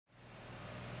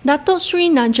Datuk Seri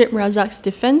Najib Razak's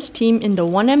defence team in the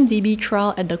 1MDB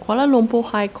trial at the Kuala Lumpur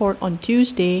High Court on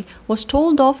Tuesday was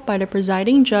told off by the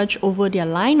presiding judge over their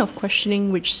line of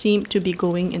questioning, which seemed to be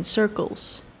going in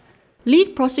circles.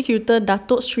 Lead prosecutor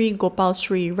Datuk Seri Gopal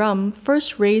Sri Ram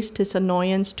first raised his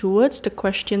annoyance towards the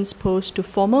questions posed to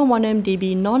former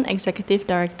 1MDB non-executive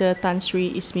director Tan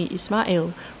Sri Ismi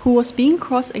Ismail, who was being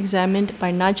cross-examined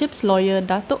by Najib's lawyer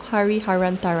Datuk Hari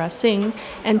Harantara Singh,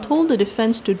 and told the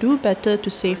defence to do better to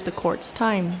save the court's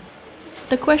time.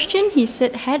 The question, he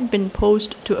said, had been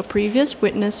posed to a previous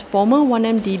witness, former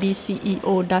 1MDB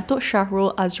CEO Datuk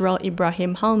Shahrul Azral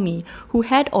Ibrahim Halmi, who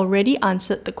had already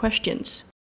answered the questions.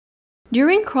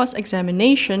 During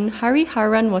cross-examination, Hari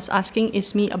Haran was asking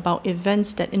Ismi about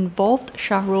events that involved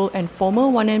Shahrul and former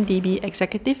 1MDB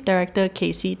Executive Director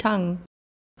KC Tang.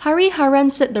 Hari Haran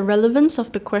said the relevance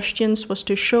of the questions was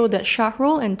to show that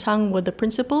Shahrul and Tang were the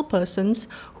principal persons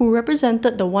who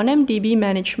represented the 1MDB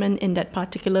management in that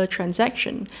particular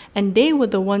transaction, and they were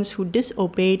the ones who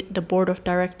disobeyed the Board of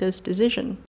Directors'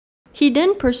 decision. He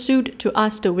then pursued to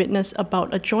ask the witness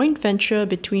about a joint venture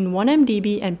between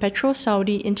 1MDB and Petro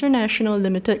Saudi International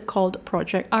Limited called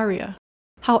Project Arya.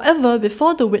 However,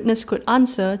 before the witness could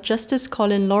answer, Justice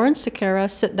Colin Lawrence Sequeira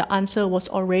said the answer was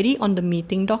already on the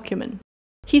meeting document.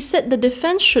 He said the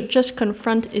defence should just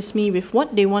confront Ismi with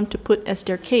what they want to put as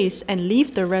their case and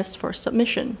leave the rest for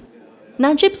submission.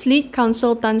 Najib's lead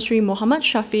counsel Tan Sri Muhammad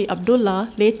Shafi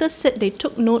Abdullah later said they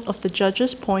took note of the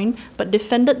judge's point but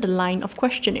defended the line of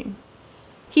questioning.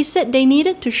 He said they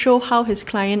needed to show how his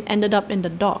client ended up in the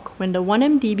dock when the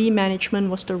 1MDB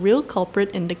management was the real culprit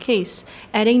in the case,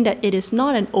 adding that it is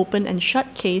not an open and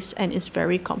shut case and is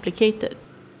very complicated.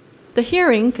 The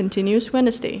hearing continues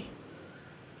Wednesday.